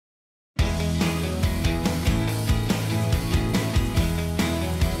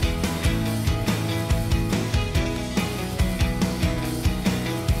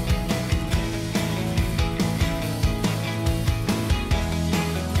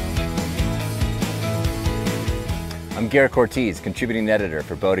I'm Garrett Cortez, contributing editor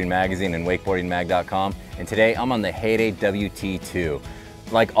for Boating Magazine and wakeboardingmag.com, and today I'm on the Heyday WT-2.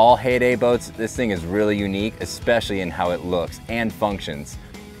 Like all Heyday boats, this thing is really unique, especially in how it looks and functions.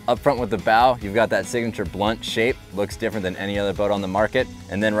 Up front with the bow, you've got that signature blunt shape, looks different than any other boat on the market,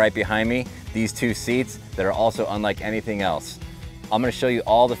 and then right behind me, these two seats that are also unlike anything else. I'm going to show you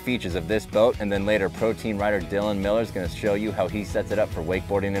all the features of this boat, and then later pro team rider Dylan Miller is going to show you how he sets it up for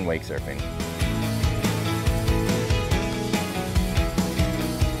wakeboarding and wake surfing.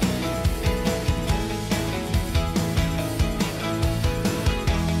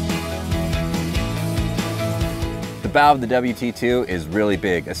 The bow of the WT-2 is really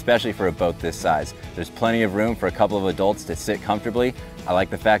big, especially for a boat this size. There's plenty of room for a couple of adults to sit comfortably. I like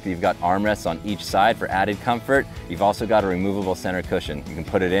the fact that you've got armrests on each side for added comfort. You've also got a removable center cushion. You can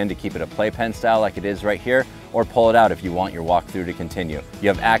put it in to keep it a playpen style like it is right here, or pull it out if you want your walkthrough to continue. You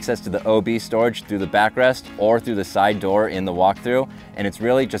have access to the OB storage through the backrest or through the side door in the walkthrough, and it's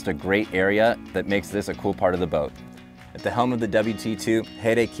really just a great area that makes this a cool part of the boat. At the helm of the WT-2,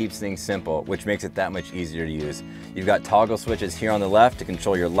 Heyday keeps things simple, which makes it that much easier to use. You've got toggle switches here on the left to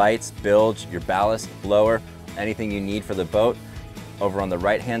control your lights, bilge, your ballast, blower, anything you need for the boat. Over on the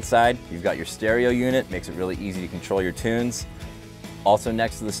right-hand side, you've got your stereo unit, makes it really easy to control your tunes. Also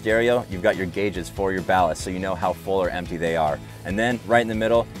next to the stereo, you've got your gauges for your ballast, so you know how full or empty they are. And then right in the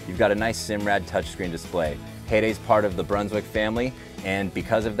middle, you've got a nice Simrad touchscreen display. Heyday's part of the Brunswick family, and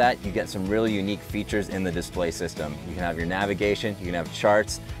because of that, you get some really unique features in the display system. You can have your navigation, you can have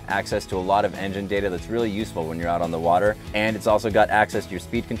charts, access to a lot of engine data that's really useful when you're out on the water, and it's also got access to your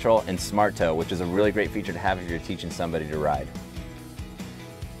speed control and smart tow, which is a really great feature to have if you're teaching somebody to ride.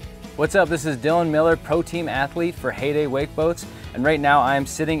 What's up, this is Dylan Miller, pro team athlete for Heyday Wake Boats, and right now I am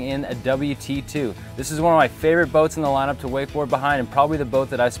sitting in a WT-2. This is one of my favorite boats in the lineup to wakeboard behind, and probably the boat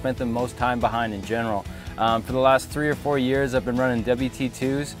that I've spent the most time behind in general. For the last 3 or 4 years I've been running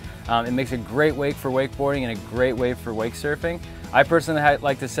WT-2s. It makes a great wake for wakeboarding and a great wake for wake surfing. I personally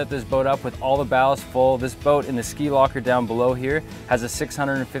like to set this boat up with all the ballast full. This boat in the ski locker down below here has a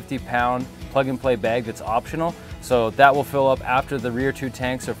 650-pound plug-and-play bag that's optional. So that will fill up after the rear 2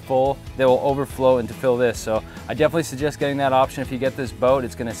 tanks are full. They will overflow and to fill this. So I definitely suggest getting that option if you get this boat.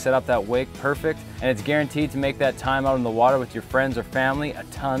 It's gonna set up that wake perfect, and it's guaranteed to make that time out in the water with your friends or family a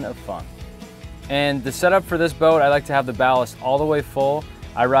ton of fun. And the setup for this boat, I like to have the ballast all the way full.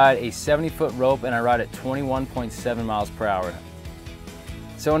 I ride a 70-foot rope and I ride at 21.7 miles per hour.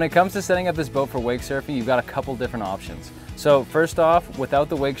 So when it comes to setting up this boat for wake surfing, you've got a couple different options. So first off, without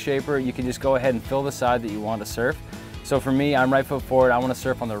the wake shaper, you can just go ahead and fill the side that you want to surf. So for me, I'm right foot forward, I want to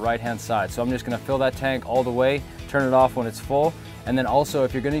surf on the right-hand side. So I'm just going to fill that tank all the way, turn it off when it's full. And then also,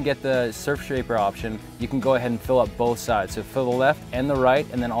 if you're going to get the surf shaper option, you can go ahead and fill up both sides. So fill the left and the right,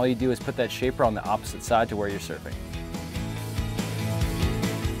 and then all you do is put that shaper on the opposite side to where you're surfing.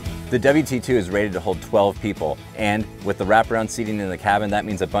 The WT-2 is rated to hold 12 people, and with the wraparound seating in the cabin, that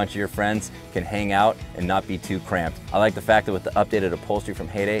means a bunch of your friends can hang out and not be too cramped. I like the fact that with the updated upholstery from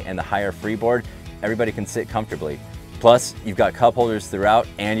Heyday and the higher freeboard, everybody can sit comfortably. Plus, you've got cup holders throughout,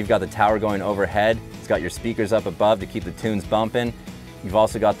 and you've got the tower going overhead. It's got your speakers up above to keep the tunes bumping. You've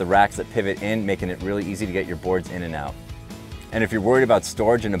also got the racks that pivot in, making it really easy to get your boards in and out. And if you're worried about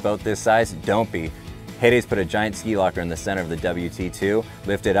storage in a boat this size, don't be. Heyday's put a giant ski locker in the center of the WT-2.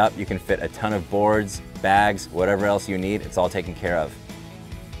 Lift it up, you can fit a ton of boards, bags, whatever else you need. It's all taken care of.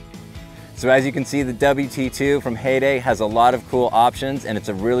 So as you can see, the WT-2 from Heyday has a lot of cool options, and it's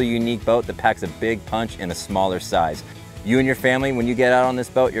a really unique boat that packs a big punch in a smaller size. You and your family, when you get out on this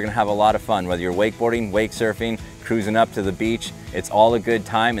boat, you're gonna have a lot of fun. Whether you're wakeboarding, wake surfing, cruising up to the beach, it's all a good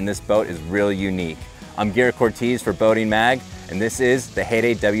time, and this boat is really unique. I'm Garrett Cortez for Boating Mag, and this is the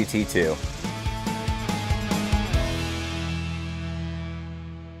Heyday WT-2.